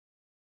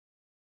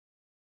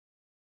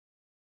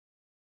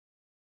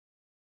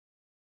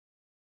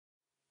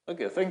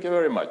Okay, thank you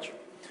very much.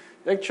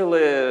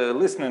 Actually,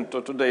 listening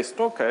to today's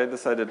talk, I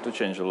decided to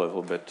change a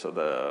little bit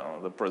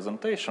the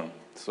presentation.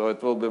 So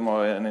it will be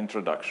more an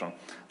introduction.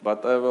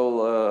 But I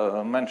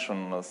will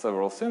mention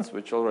several things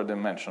which already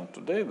mentioned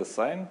today, the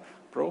sign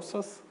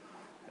process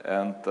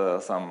and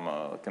some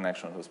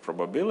connection with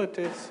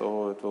probability.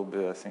 So it will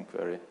be, I think,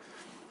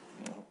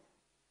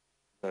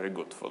 very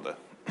good for that.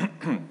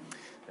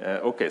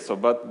 Okay, so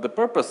but the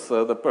purpose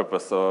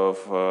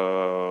of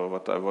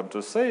what I want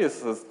to say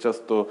is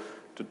just to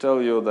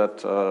tell you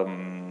that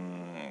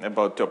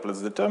about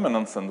Toeplitz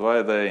determinants and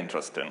why they're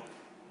interesting.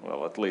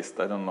 Well, at least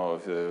I don't know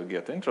if you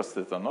get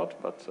interested or not,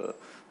 but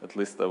at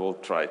least I will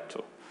try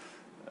to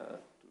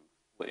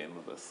explain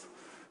this.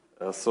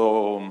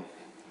 So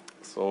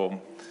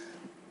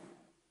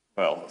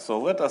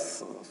let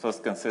us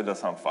first consider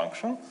some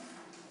function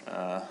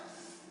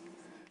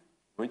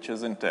which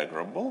is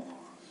integrable.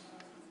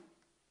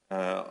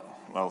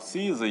 Well,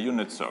 C is a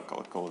unit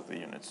circle. I call it the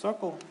unit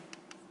circle.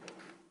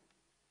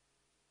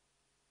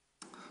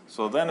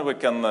 So then we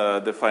can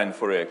define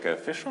Fourier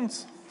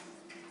coefficients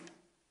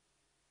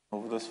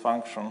of this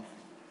function.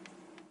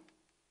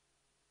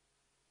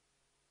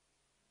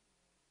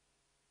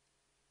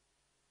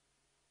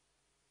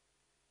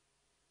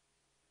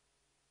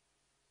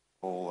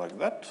 All like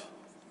that.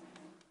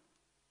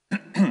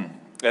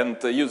 And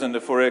using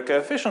the Fourier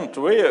coefficient,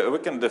 we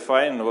can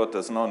define what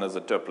is known as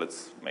a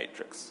Toeplitz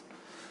matrix.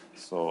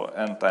 So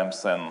n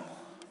times n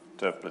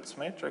Toeplitz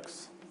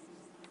matrix.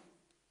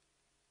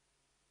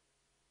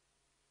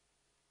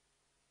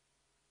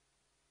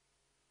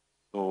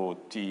 So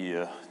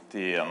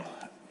Tn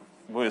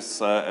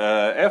with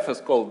F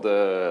is called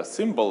the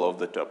symbol of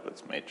the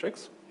Toeplitz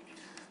matrix.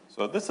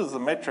 So this is a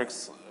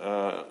matrix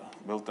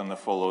built in the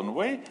following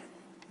way.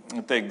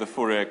 You take the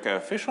Fourier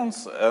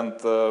coefficients, and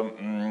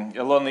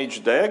along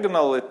each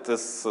diagonal it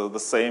is the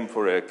same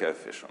Fourier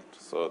coefficient.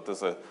 So it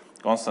is a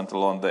constant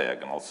along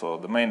diagonal. So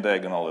the main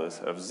diagonal is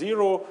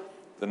f0,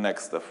 the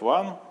next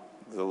f1,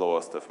 the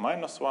lowest f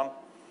minus 1.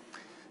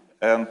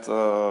 And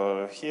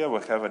here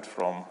we have it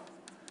from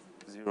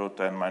 0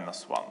 to n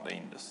minus 1, the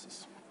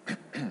indices.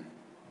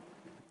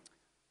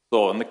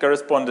 So, and the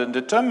corresponding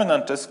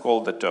determinant is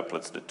called the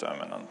Toeplitz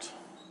determinant.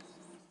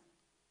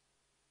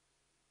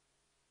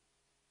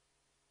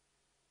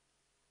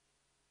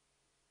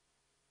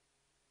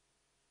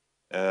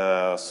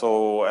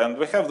 And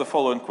we have the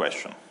following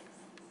question.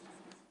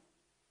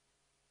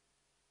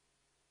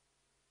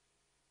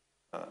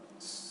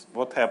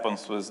 What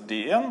happens with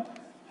dn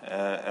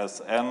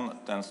as n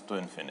tends to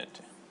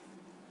infinity?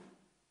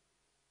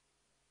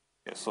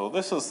 Okay, so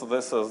this is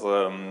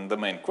the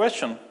main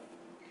question,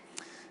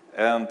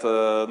 and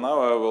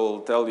now I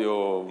will tell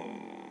you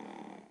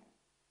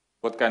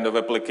what kind of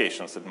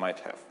applications it might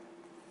have.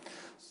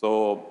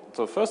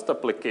 So first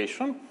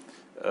application,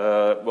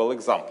 well,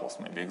 examples,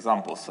 maybe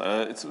examples.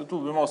 It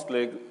will be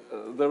mostly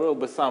there will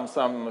be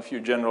a few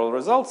general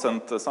results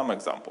and some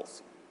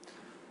examples.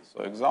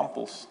 So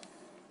example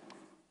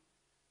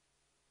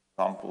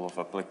of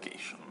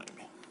application,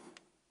 maybe.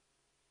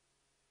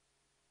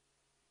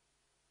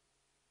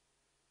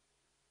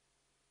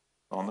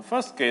 So in the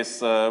first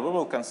case, we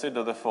will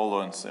consider the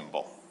following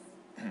symbol.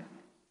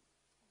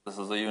 This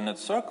is a unit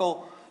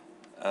circle,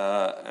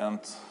 and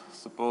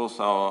suppose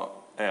our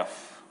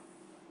f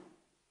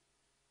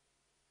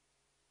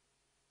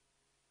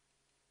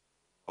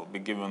will be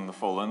given the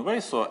following way.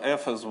 So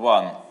f is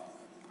 1.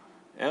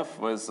 F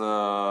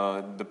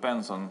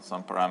depends on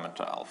some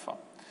parameter alpha.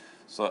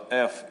 So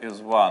f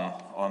is 1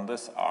 on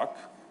this arc,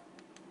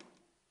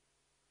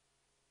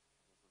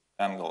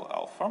 angle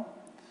alpha.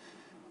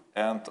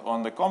 And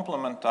on the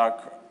complement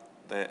arc,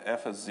 the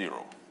f is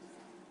 0.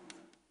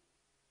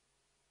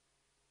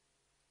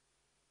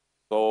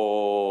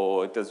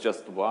 So it is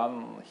just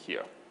 1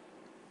 here.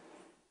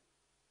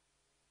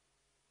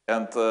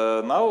 And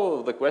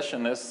now the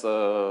question is,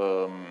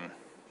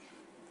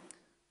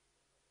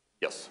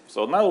 yes.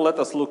 So now let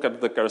us look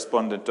at the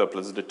corresponding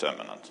Toeplitz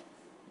determinant,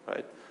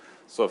 right?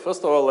 So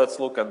first of all, let's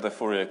look at the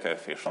Fourier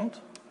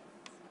coefficient.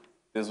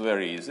 It's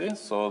very easy.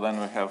 So then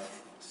we have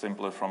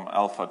simply from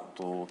alpha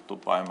to 2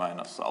 pi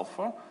minus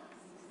alpha.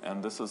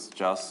 And this is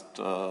just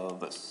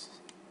this.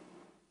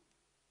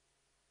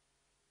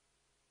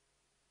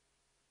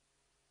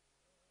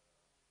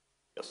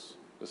 Yes,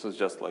 this is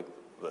just like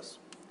this.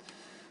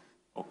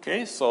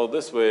 Okay, so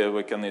this way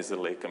we can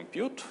easily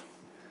compute.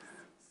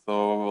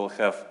 So we will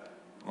have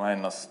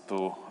minus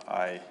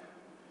 2i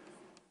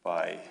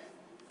pi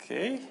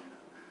k,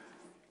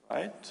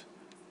 right?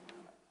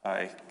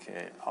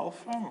 Ik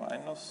alpha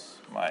minus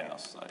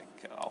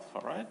ik alpha,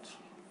 right?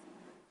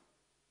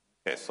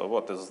 Okay, so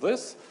what is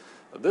this?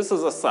 This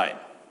is a sign,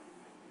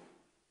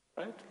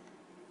 right?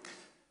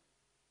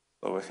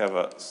 So we have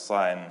a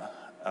sine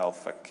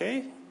alpha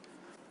k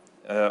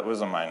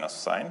with a minus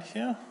sign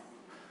here,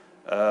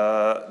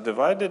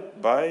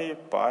 divided by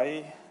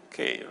pi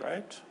k,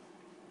 right? As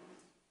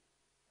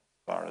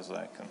far as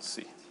I can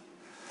see.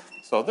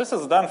 So this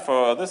is done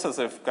for, this is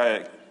if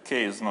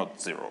k is not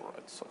 0,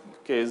 right? So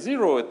if k is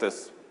 0, it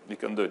is, you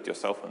can do it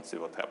yourself and see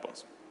what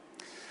happens.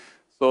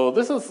 So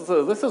this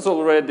is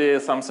already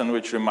something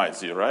which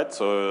reminds you, right?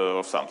 So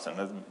of something.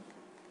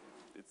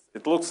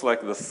 It looks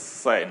like the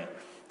sine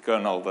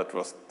kernel that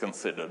was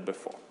considered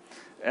before,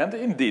 and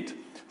indeed.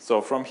 So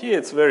from here,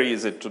 it's very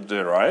easy to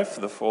derive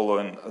the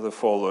following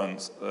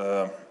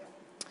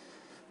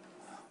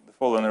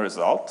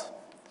result.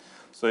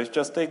 So you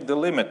just take the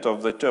limit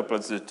of the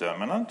Toeplitz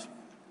determinant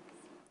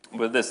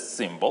with this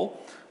symbol,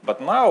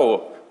 but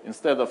now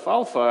instead of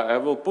alpha, I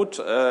will put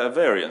a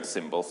variance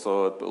symbol.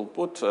 So it will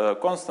put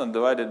constant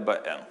divided by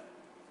n.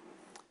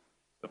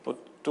 I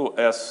put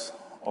 2s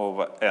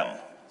over n.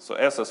 So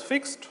s is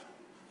fixed,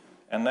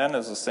 and n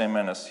is the same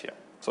n as here.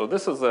 So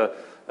this is a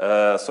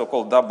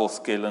so-called double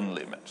scaling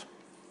limit.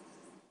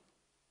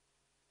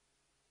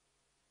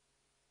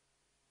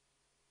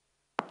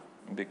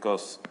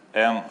 Because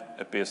n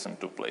appears in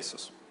two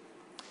places.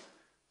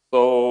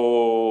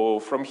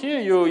 So from here,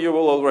 you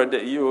will already,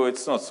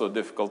 it's not so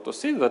difficult to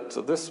see that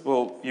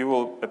you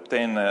will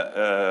obtain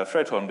a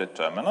Fredholm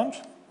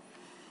determinant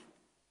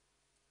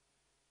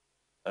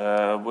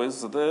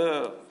with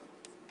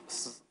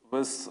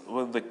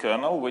the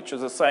kernel, which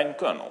is a sine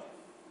kernel.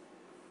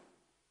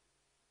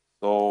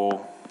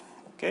 So,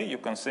 okay, you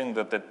can think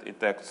that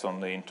it acts on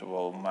the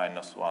interval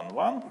 -1,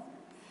 1.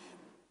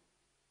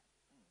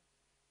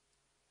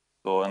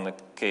 So in the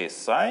case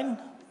sine,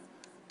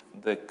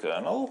 the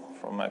kernel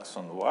from x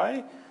and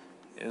y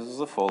is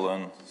the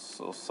following.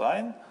 So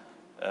sine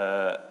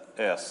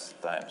s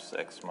times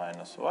x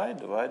minus y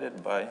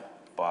divided by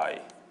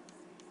pi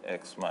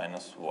x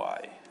minus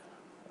y.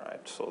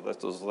 Right. So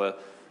that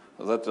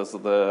is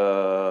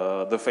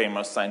the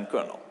famous sine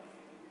kernel.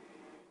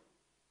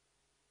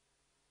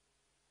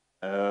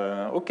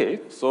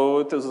 Okay. So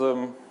it is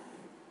a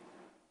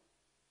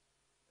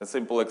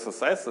simple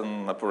exercise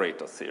in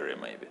operator theory,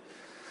 maybe.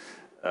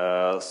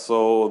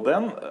 So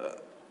then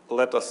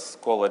let us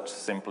call it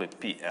simply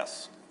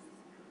PS.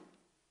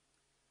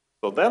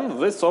 So then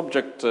this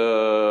object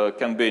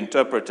can be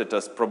interpreted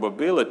as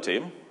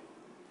probability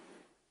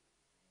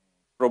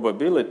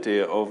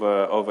of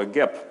a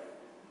gap.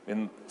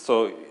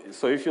 So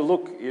if you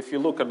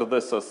look at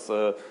this as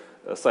a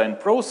sine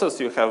process,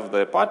 you have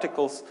the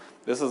particles.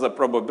 This is a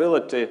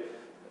probability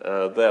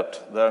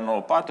that there are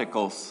no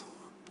particles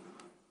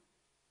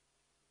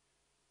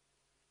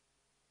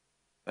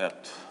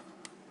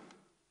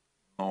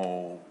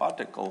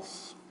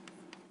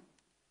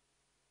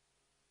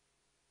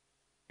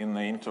in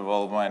the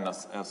interval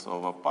minus s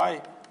over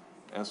pi.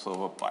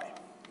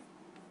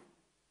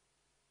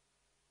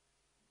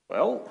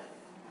 Well,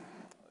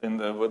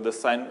 with the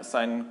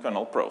sine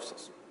kernel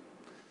process.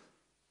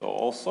 So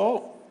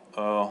also,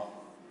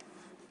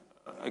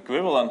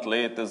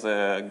 equivalently, it is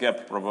a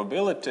gap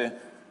probability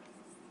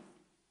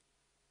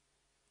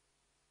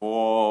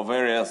for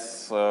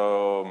various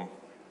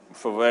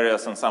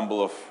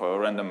ensemble of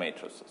random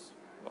matrices.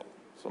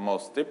 So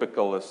most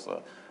typical is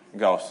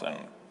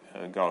Gaussian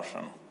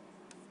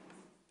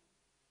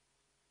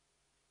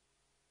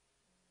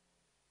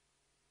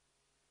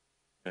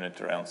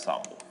unitary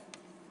ensemble.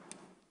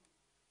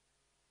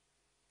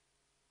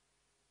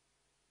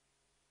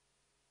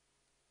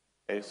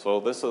 Okay, so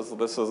this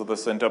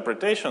is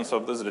interpretations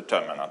of this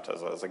determinant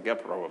as a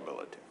gap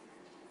probability.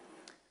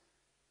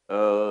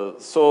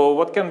 So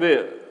what can be?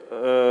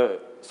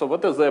 So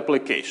what is the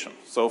application?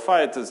 So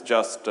far it is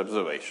just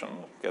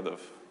observation. Kind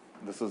of,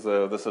 this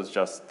is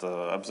just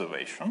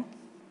observation.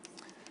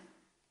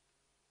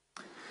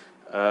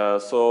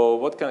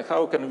 So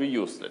how can we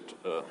use it?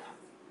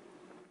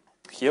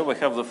 Here we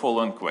have the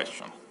following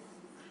question.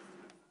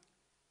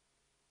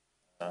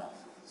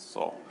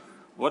 So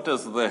what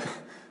is the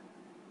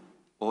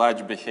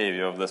large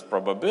behavior of this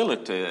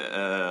probability?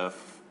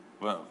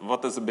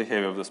 What is the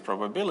behavior of this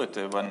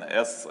probability when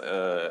s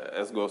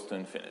goes to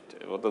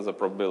infinity? What is the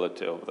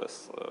probability of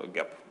this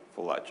gap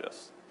for large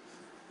s?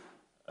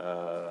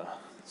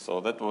 So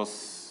that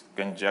was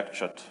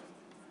conjectured.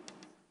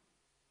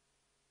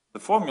 The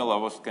formula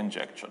was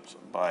conjectured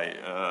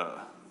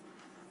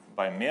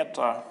by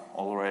Meta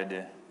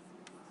already.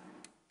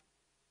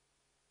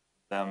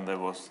 Then there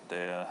was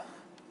the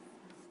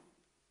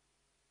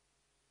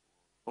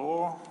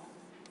Bohr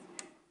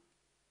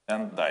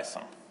and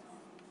Dyson.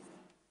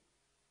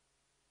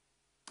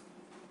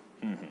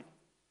 Mm-hmm.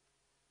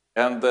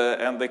 And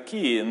the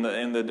key in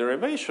the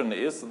derivation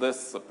is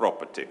this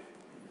property.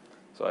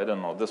 So I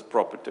don't know, this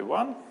property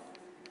 1.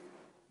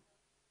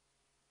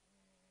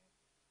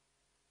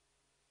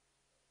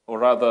 Or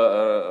rather,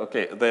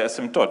 okay, the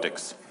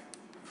asymptotics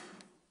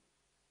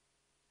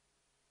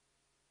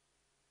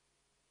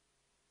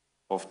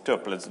of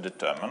Toeplitz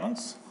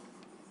determinants.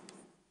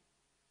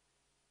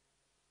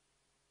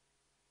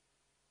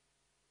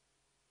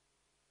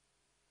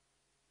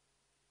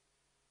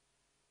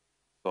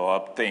 So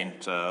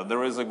obtained,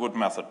 there is a good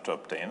method to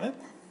obtain it.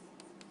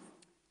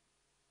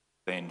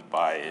 Obtained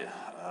by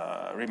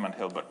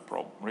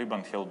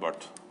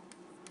Riemann-Hilbert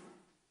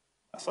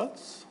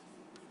methods.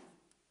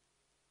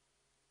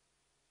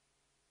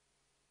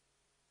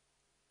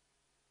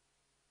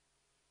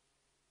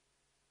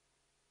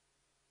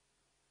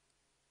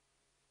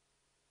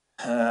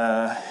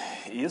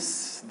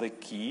 is the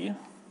key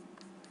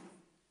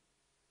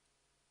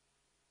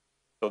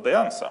to the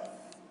answer.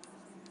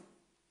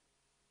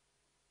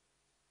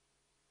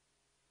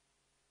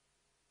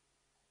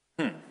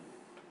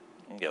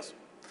 Yes,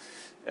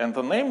 and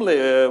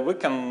namely we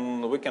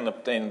can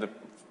obtain the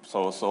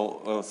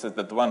say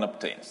that one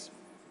obtains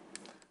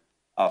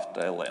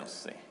after a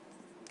lengthy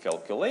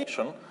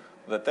calculation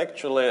that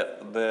actually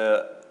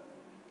the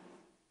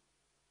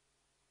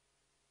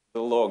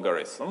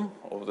logarithm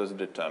of this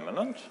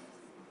determinant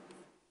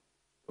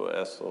to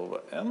S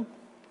over n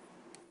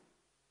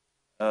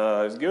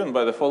is given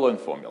by the following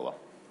formula.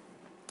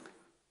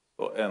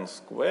 So n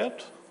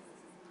squared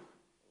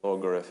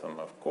logarithm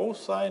of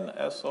cosine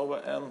S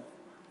over n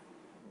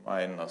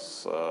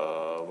minus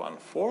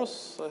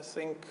 1/4, I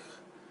think,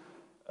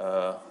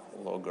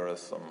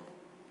 logarithm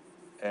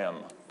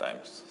n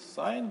times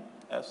sine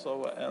S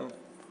over n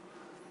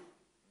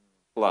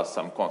plus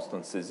some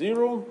constant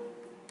C0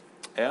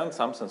 and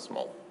something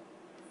small.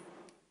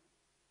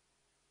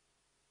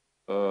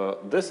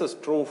 This is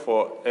true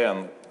for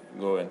n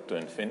going to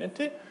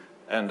infinity,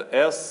 and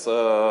S,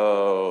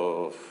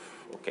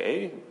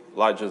 okay,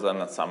 larger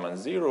than some n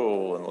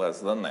 0 and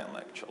less than n.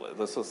 Actually,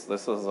 this is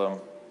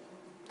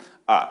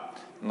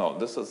no,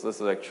 this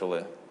is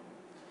actually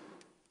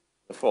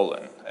the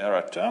following.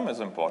 Error term is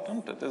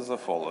important. It is the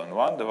following: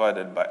 1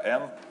 divided by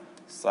n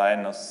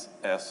sinus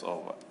S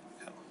over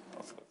n.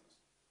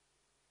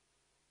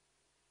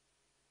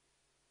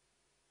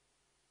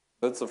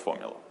 That's the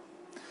formula.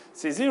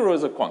 C0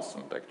 is a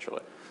constant,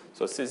 actually.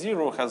 So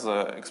C0 has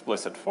an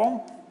explicit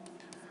form: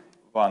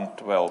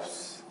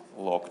 1/12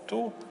 log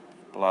 2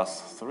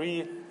 plus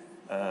 3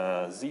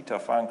 zeta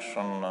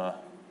function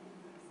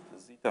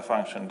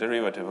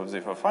derivative of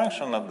zeta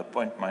function at the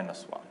point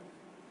 -1.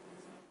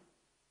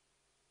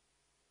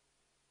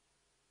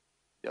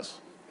 Yes.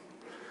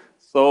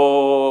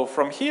 So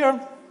from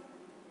here,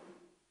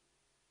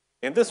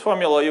 in this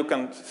formula, you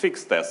can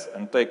fix this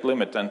and take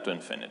limit n to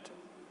infinity.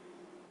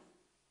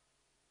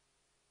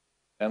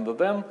 And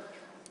then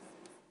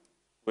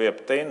we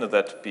obtain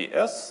that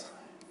PS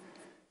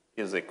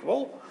is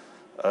equal.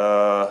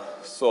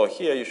 So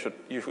here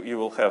you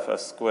will have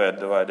S squared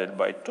divided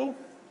by 2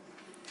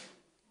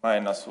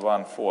 minus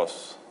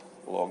 1/4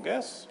 log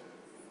S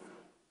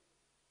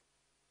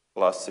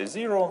plus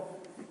C0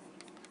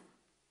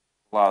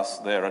 plus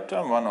the error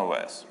term 1 over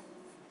S.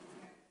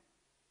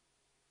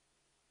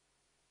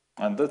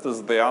 And this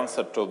is the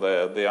answer to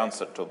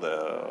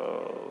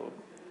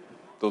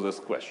this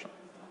question.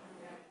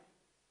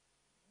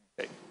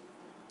 Okay.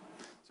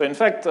 So in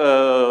fact,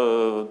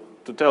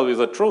 to tell you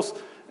the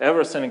truth,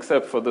 everything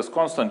except for this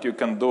constant you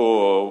can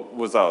do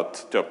without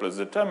Toeplitz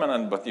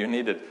determinant, but you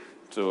need it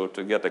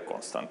to get a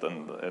constant,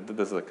 and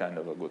this is a kind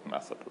of a good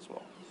method as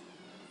well.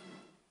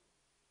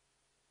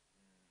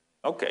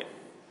 Okay,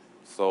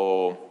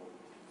 so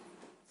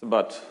it's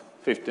about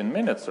 15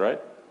 minutes,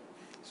 right?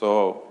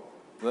 So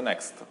the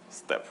next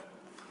step.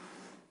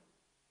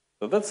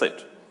 So that's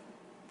it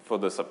for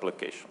this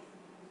application.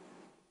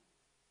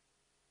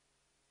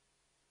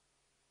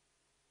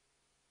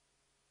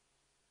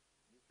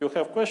 If you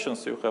have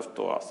questions, you have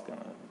to ask,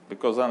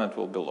 because then it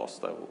will be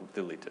lost. I will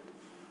delete it.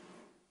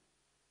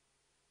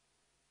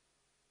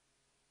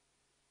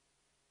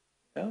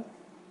 Yeah?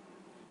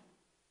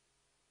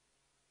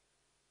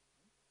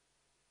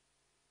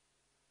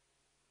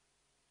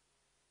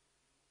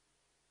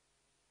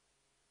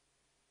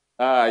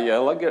 Yeah,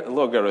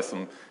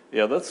 logarithm.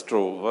 Yeah, that's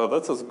true. Well,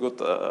 that's a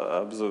good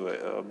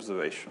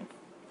observation.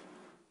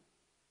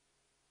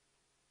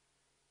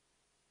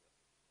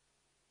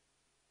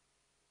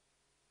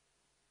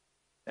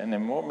 Any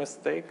more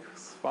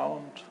mistakes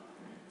found?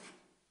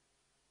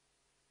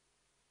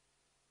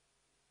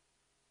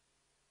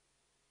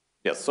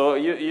 Yes, so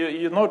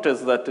you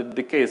notice that it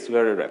decays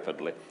very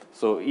rapidly.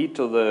 So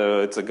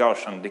it's a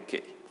Gaussian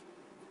decay.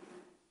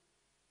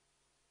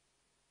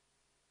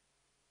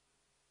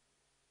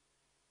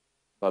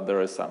 But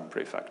there is some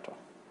prefactor.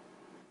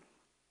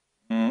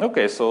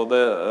 Okay, so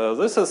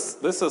this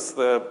is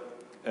the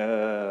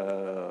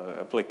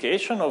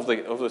application of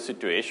the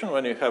situation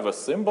when you have a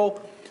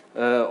symbol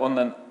on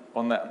an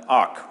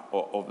arc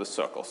of the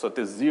circle. So it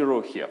is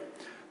 0 here.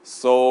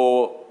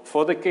 So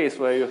for the case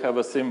where you have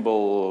a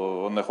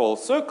symbol on the whole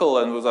circle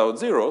and without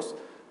zeros,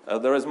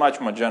 there is much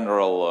more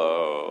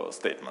general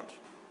statement.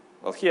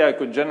 Well, here I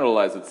could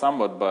generalize it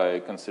somewhat by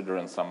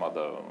considering some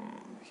other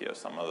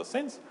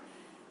things.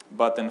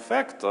 But in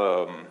fact,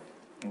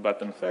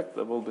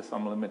 there will be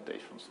some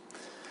limitations.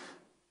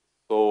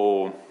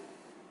 So I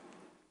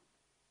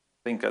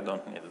think I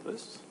don't need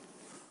this.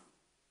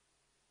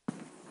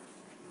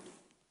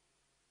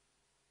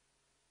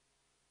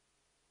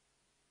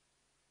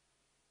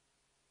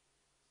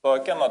 So I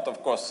cannot,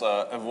 of course,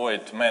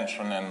 avoid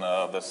mentioning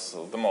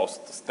the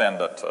most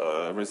standard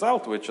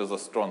result, which is a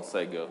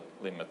Strong-Sager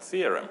limit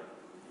theorem.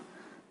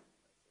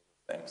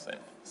 Same thing.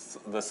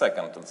 The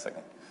second.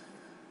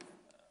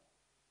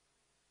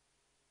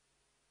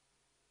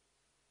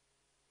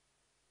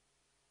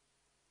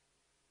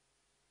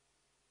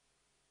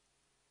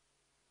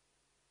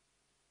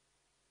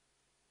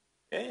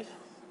 Okay,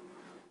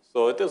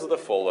 so it is the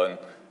following.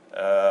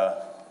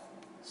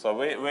 So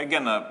we're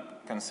gonna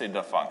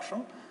consider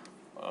function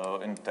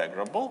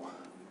integrable,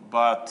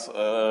 but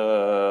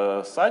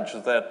such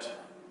that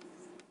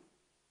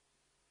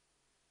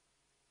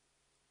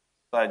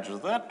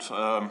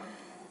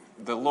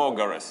the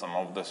logarithm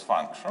of this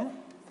function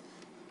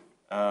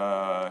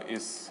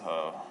is,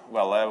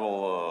 well, I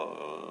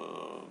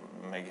will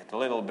make it a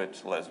little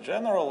bit less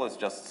general. It's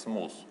just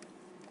smooth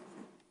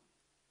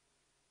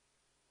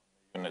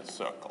unit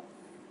circle.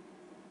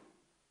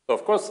 So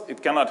of course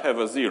it cannot have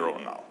a zero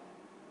now.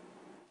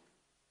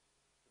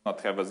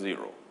 Not have a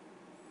zero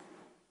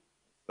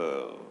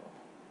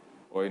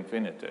or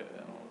infinity.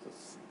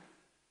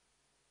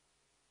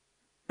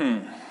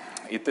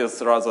 It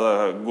is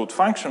rather a good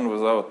function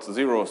without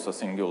zeros or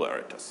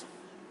singularities.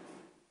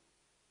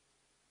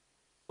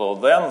 So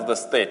then the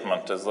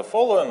statement is the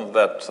following: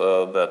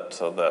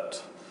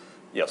 that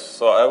yes.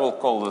 So I will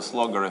call this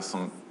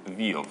logarithm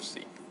v of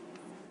z.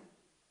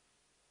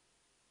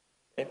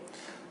 Okay.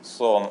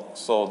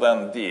 So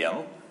then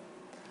dn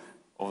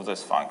of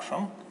this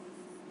function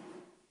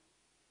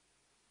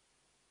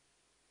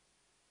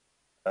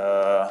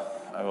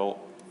I will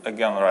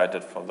again write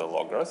it for the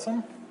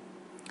logarithm.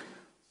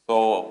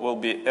 So will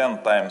be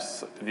n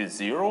times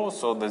v0.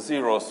 So the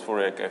zeroth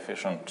Fourier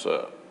coefficient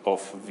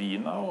of v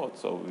now,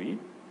 so v,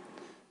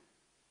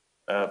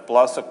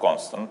 plus a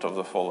constant of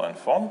the following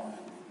form,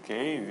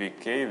 k,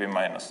 vk, v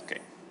minus k.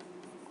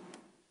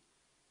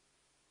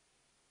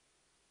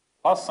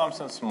 Plus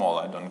something small,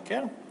 I don't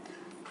care,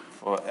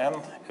 for n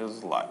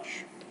is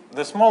large.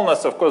 The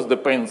smallness, of course,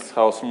 depends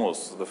how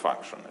smooth the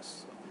function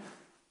is.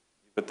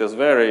 If it is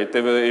if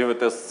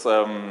it is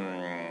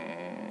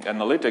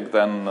analytic,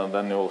 then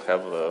you will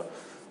have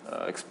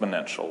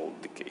exponential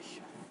decay.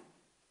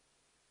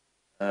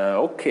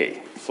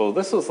 Okay, so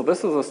this is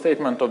a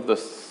statement of the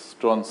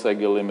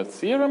Strong-Sege limit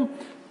theorem.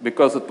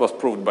 Because it was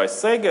proved by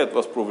Sege, it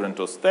was proven in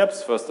 2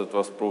 steps. First, it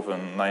was proven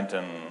in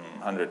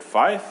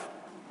 1905,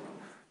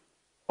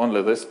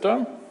 only this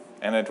term,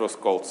 and it was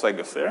called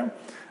Sege theorem.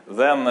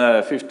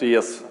 Then 50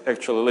 years,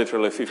 actually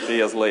literally 50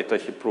 years later,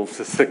 he proved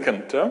the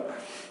second term.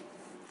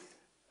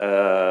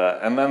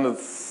 And then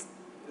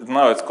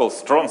now it's called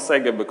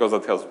Strong-Sege because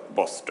it has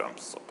both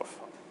terms, sort of.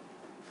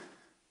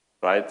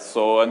 Right?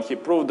 So, and he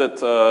proved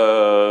it,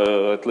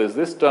 at least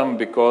this term,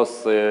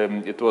 because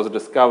it was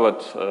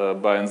discovered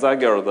by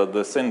Enzager that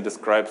the thing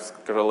describes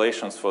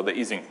correlations for the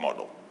Ising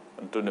model,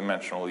 a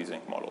 2-dimensional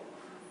Ising model.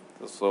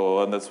 So,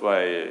 and that's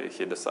why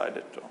he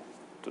decided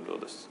to do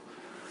this.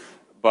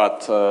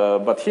 But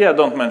here I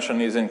don't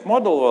mention Ising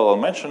model. Well, I'll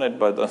mention it,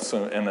 but don't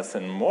say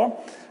anything more.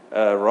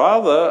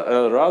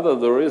 Rather,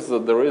 there is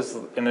an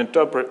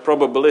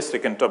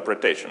probabilistic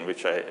interpretation,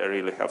 which I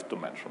really have to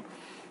mention.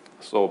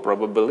 So,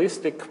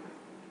 probabilistic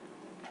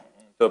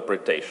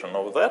interpretation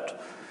of that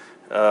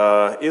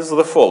is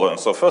the following.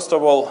 So, first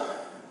of all,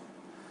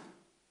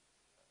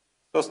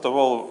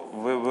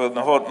 we will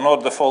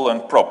note the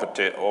following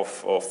property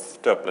of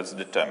Toeplitz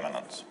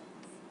determinants.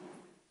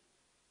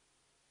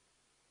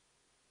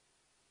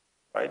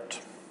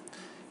 Right?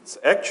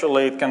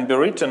 It can be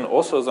written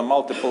also as a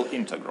multiple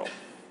integral.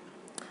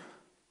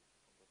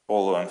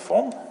 Following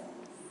form,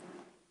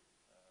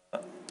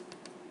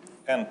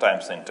 n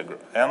times integral,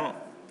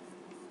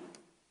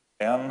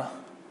 n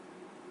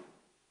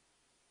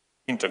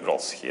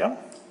integrals here.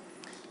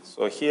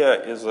 So here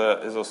is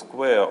a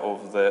square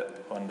of the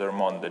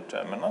Vandermonde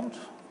determinant.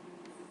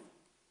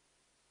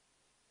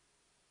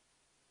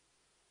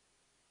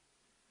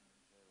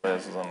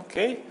 Less than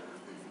k.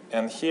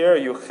 And here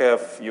you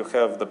have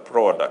the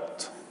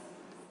product.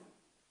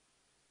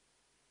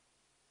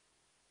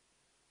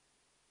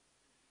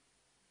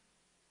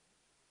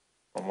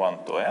 From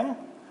 1 to n.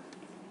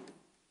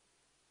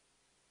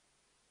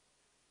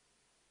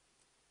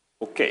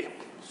 Okay,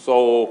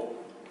 so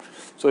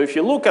if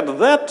you look at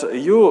that,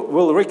 you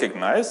will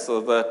recognize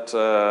that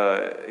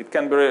it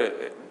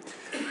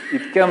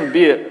can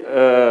be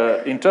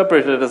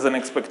interpreted as an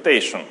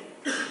expectation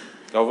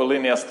of a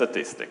linear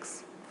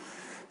statistics.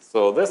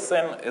 So this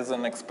n is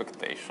an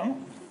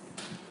expectation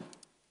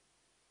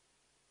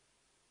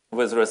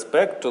with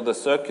respect to the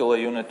circular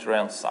unitary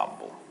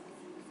ensemble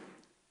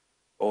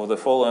of the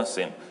following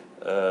thing.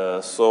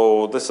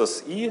 So this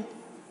is E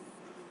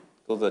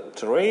to the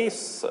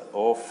trace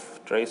of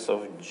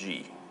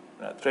G,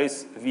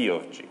 trace V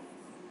of G.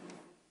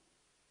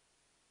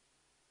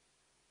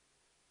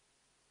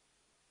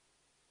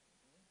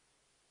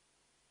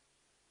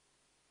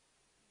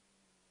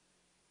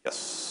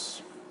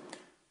 Yes.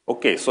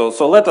 Okay.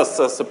 So let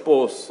us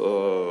suppose.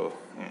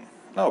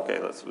 Okay.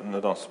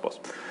 Don't suppose.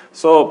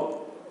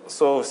 So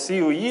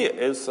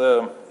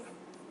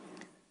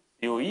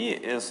CUE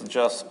is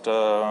just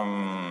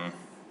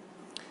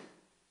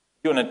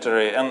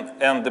unitary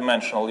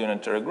n-dimensional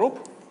unitary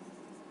group.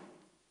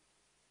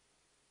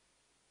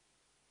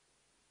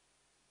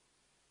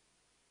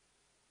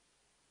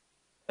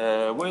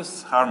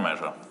 With Haar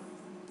measure.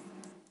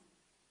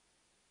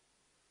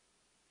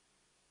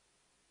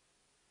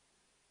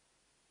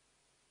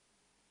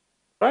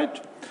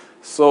 right?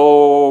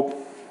 So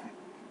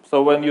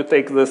when you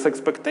take this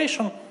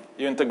expectation,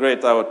 you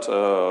integrate out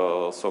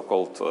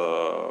so-called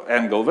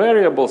angle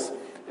variables,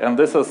 and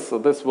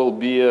this will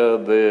be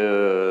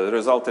the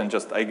result in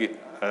just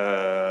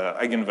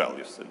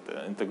eigenvalues,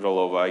 the integral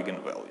over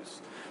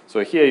eigenvalues.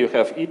 So here you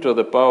have e to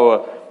the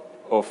power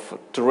of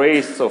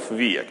trace of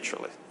v,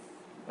 actually.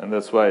 And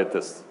that's why it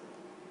is.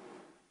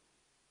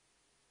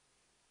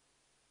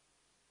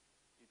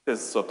 It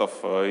is sort of,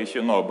 if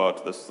you know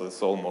about this,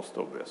 it's almost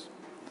obvious.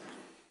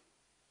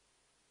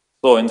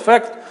 So in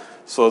fact,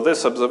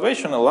 this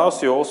observation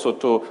allows you also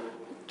to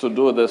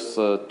do this,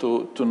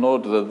 to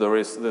note that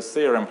this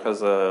theorem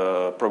has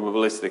a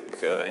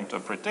probabilistic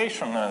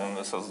interpretation, and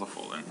this is the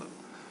following.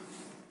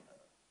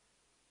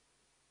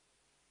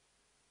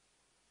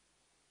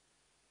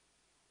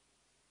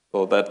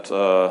 So that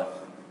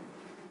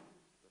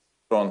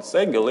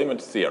Krasovsky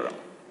limit theorem.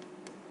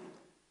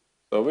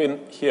 So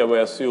here we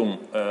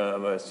assume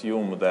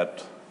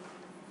that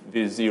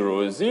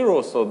V0 is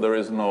 0, so there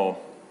is no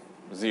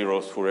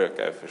zeros Fourier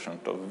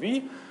coefficient of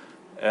V,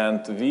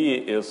 and V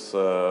is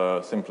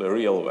simply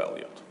real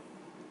valued.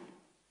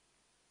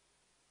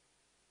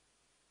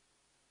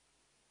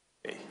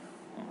 Okay,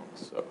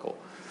 circle.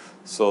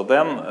 So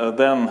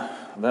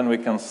then we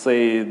can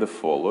say the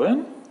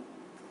following.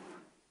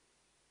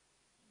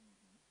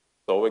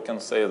 So we can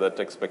say that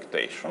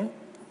expectation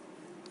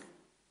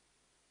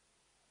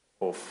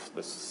of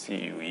the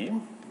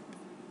CV.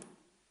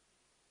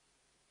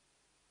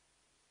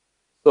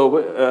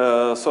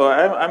 So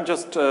I'm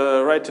just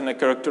writing a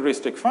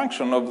characteristic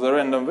function of the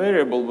random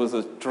variable with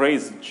a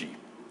trace g,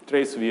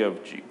 trace v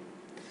of g.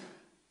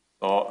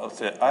 So let's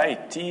say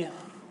it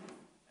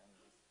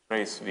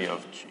trace v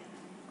of g.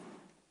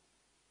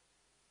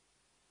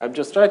 I'm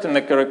just writing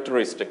a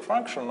characteristic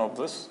function of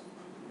this,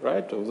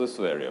 right, of this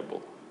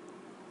variable.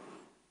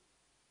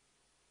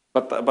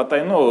 But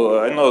I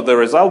know the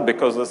result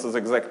because this is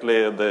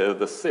exactly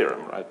the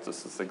theorem, right?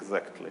 This is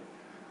exactly.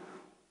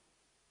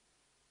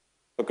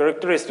 So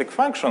characteristic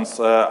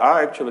functions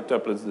are actually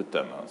Toeplitz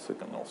determinants. You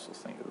can also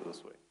think of it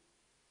this way.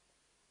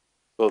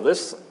 So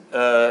this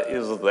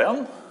is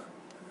then.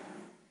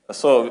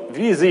 So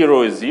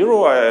V0 is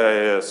 0, I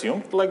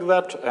assumed like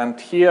that. And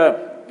here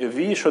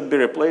V should be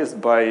replaced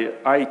by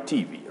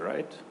ITV,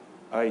 right?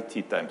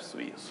 IT times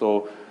V.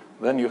 So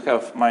then you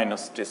have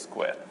minus t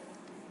squared.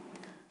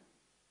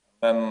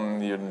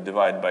 Then you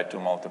divide by 2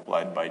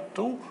 multiplied by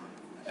 2.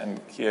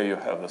 And here you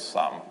have the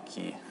sum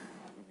key.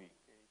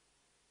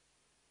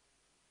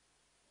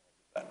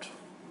 That.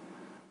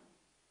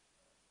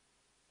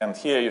 And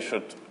here you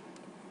should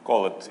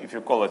call it, if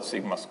you call it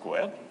sigma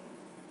squared,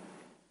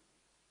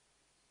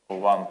 or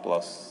 1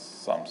 plus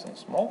something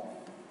small.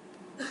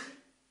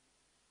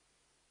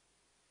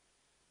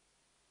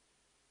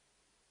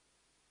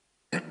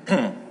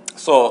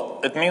 So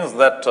it means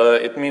that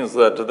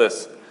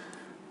this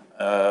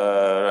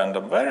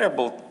random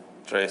variable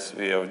trace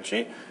v of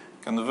g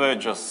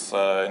converges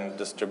in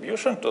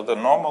distribution to the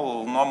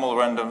normal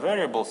random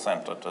variable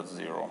centered at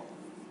 0.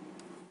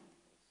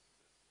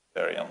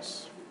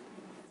 Variance.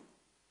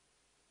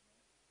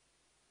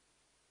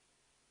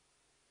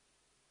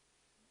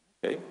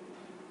 Okay.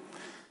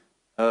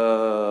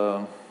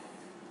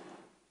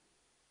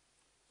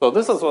 So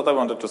this is what I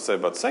wanted to say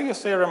about Segi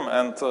theorem,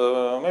 and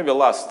maybe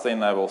last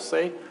thing I will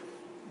say,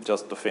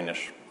 just to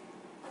finish.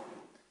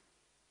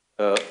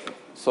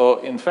 So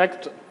in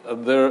fact,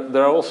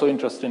 there are also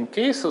interesting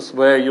cases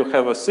where you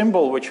have a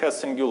symbol which has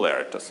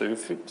singularities. So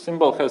if a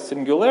symbol has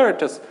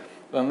singularities,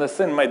 then the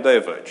thing may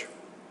diverge.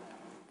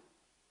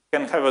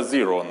 Can have a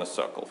 0 in the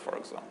circle, for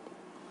example.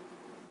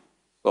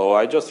 So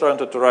I just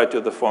wanted to write you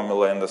the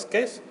formula in this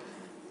case.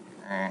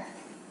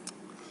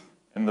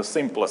 In the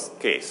simplest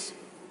case,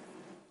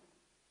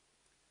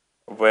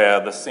 where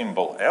the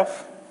symbol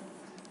f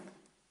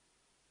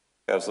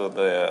has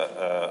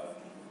the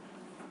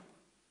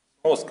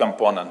smooth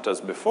component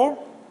as before,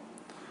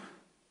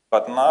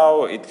 but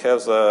now it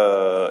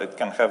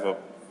can have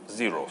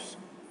zeros.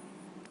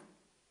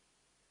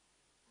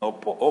 Or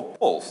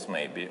poles,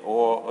 maybe,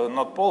 or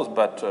not poles,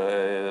 but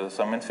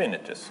some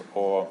infinities,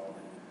 or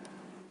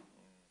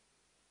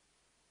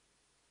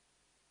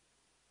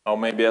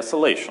maybe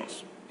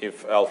oscillations,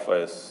 if alpha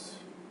is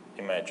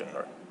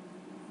imaginary.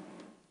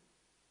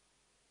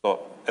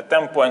 So at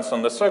 10 points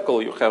on the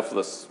circle, you have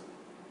this,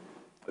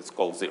 it's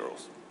called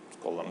zeros.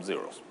 Let's call them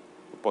zeros,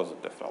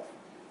 positive alpha.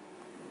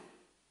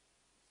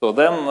 So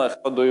then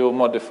how do you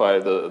modify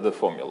the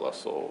formula?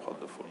 So how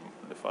do you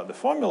modify the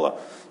formula?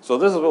 So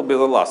this will be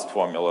the last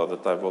formula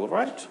that I will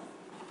write.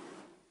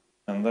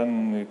 And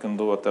then you can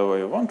do whatever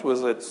you want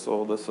with it.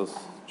 So this is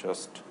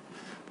just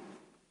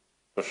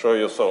to show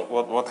you so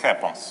what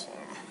happens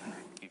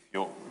if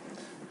you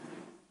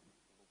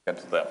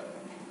get the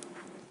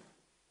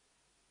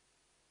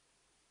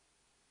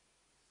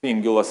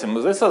singular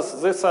symbol.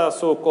 These are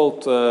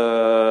so-called,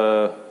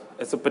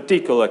 it's a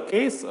particular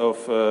case of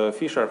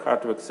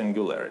Fisher-Hartwig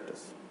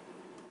singularities.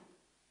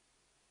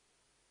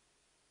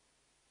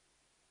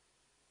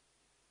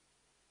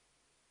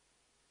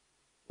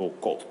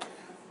 So-called.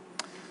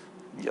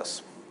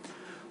 Yes.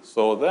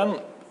 So then,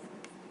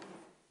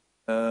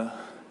 in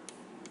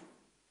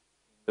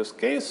this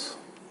case,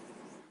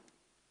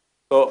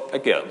 so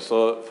again,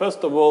 so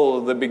first of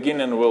all, the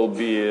beginning will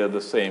be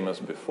the same as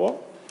before.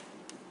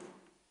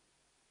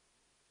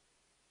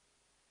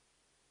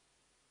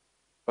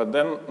 But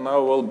then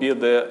now will be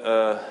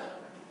the,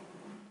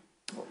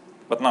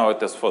 but now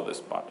it is for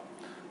this part.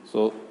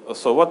 So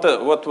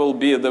what will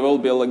be, there will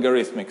be a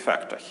logarithmic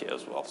factor here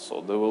as well. So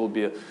there will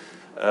be,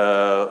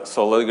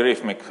 so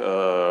logarithmic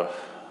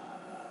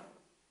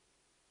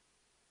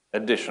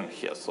addition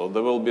here. So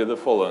there will be the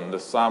following, the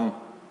sum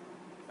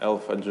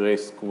alpha j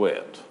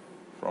squared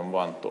from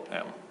 1 to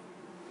m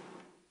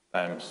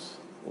times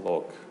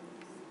log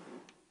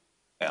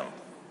n.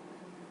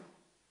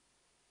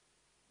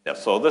 Yeah,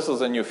 so this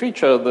is a new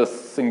feature. The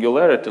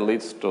singularity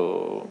leads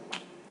to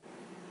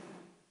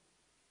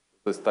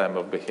this type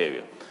of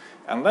behavior.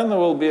 And then there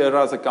will be a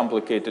rather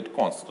complicated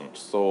constant.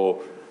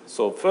 So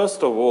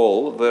first of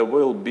all, there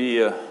will be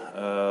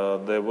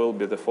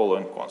the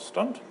following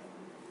constant.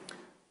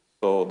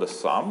 So the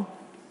sum,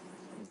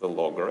 the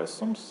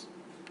logarithms.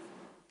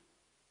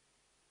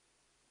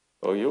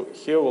 So you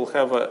here will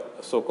have a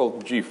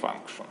so-called g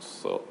function.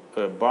 So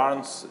a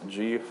Barnes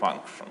g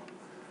function.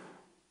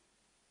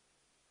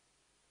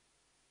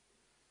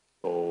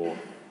 So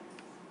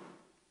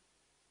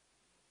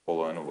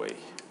following way.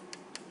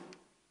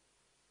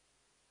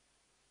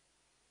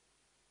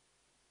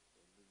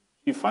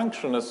 G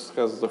function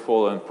has the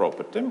following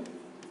property.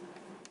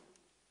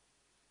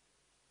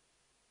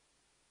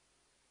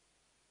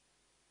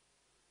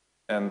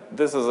 And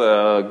this is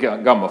a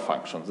gamma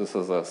function. This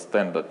is a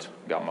standard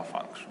gamma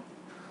function.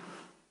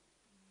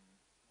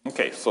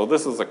 Okay, so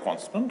this is a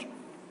constant.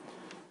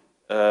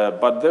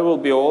 But there will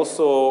be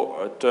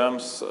also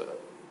terms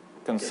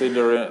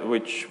considering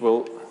which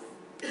will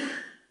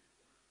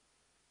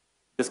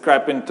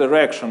describe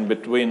interaction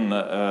between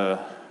the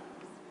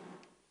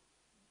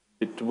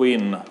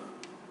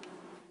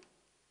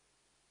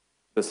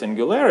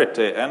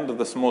singularity and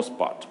the smooth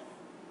part.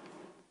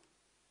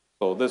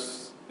 So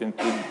this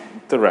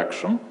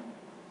interaction,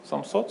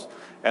 some sorts,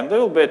 and there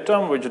will be a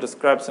term which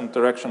describes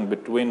interaction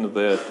between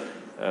the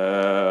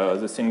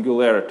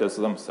singularities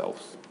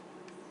themselves.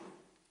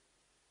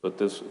 But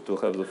this it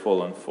will have the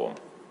following form: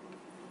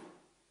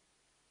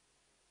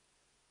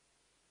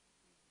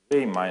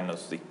 a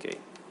minus zk.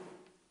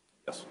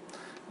 Yes,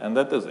 and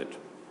that is it.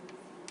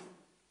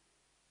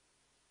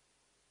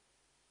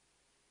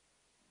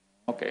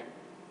 Okay.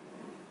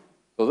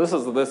 So this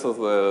is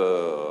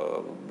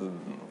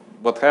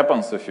what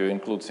happens if you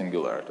include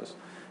singularities.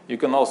 You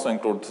can also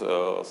include.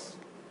 So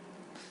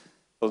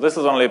this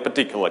is only a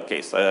particular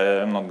case.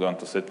 I am not going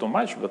to say too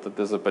much, but it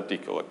is a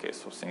particular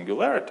case of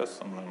singularities,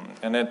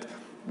 and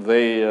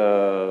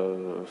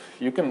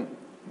you can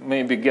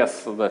maybe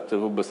guess that there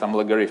will be some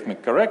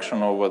logarithmic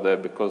correction over there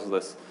because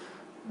this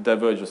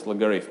diverges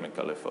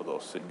logarithmically for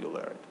those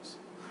singularities.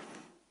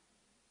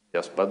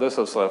 Yes, but this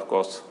is of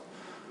course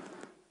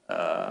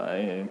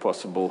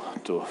impossible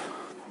to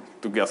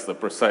guess the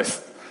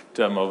precise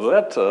term of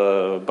that,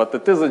 but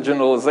it is a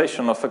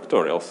generalization of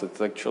factorials.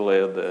 It's actually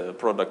the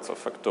products of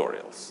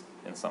factorials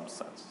in some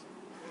sense.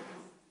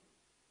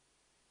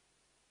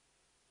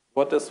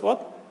 What is what?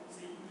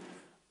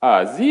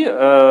 Z,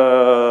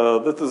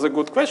 that is a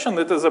good question.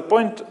 It is a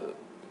point,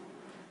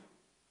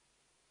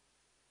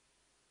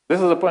 this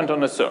is a point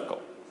on a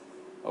circle,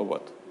 or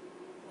what?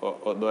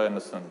 Or do I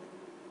understand?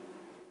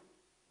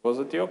 Was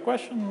it your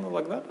question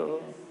like that?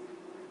 Or?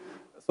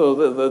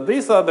 So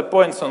these are the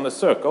points on the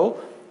circle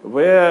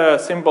where a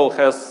symbol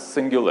has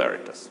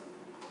singularities.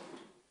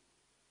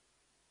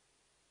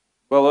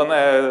 Well,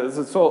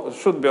 it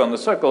should be on the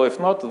circle. If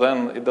not,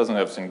 then it doesn't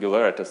have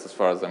singularities as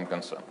far as I'm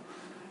concerned.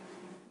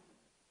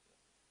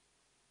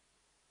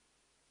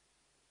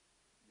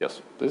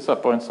 Yes, these are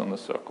points on the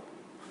circle.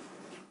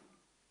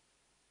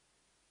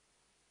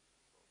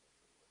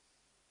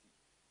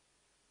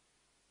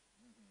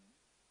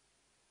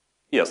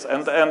 Yes,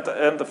 and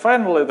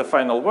finally, the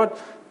final word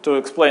to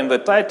explain the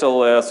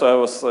title. So I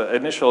was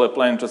initially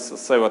planning to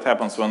say what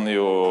happens when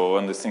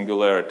the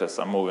singularities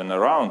are moving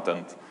around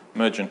and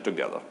merging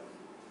together.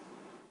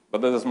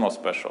 But this is more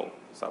special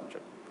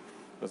subject.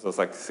 This is,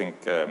 I think,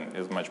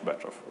 is much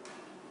better.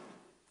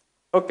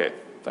 Okay,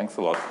 thanks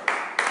a lot.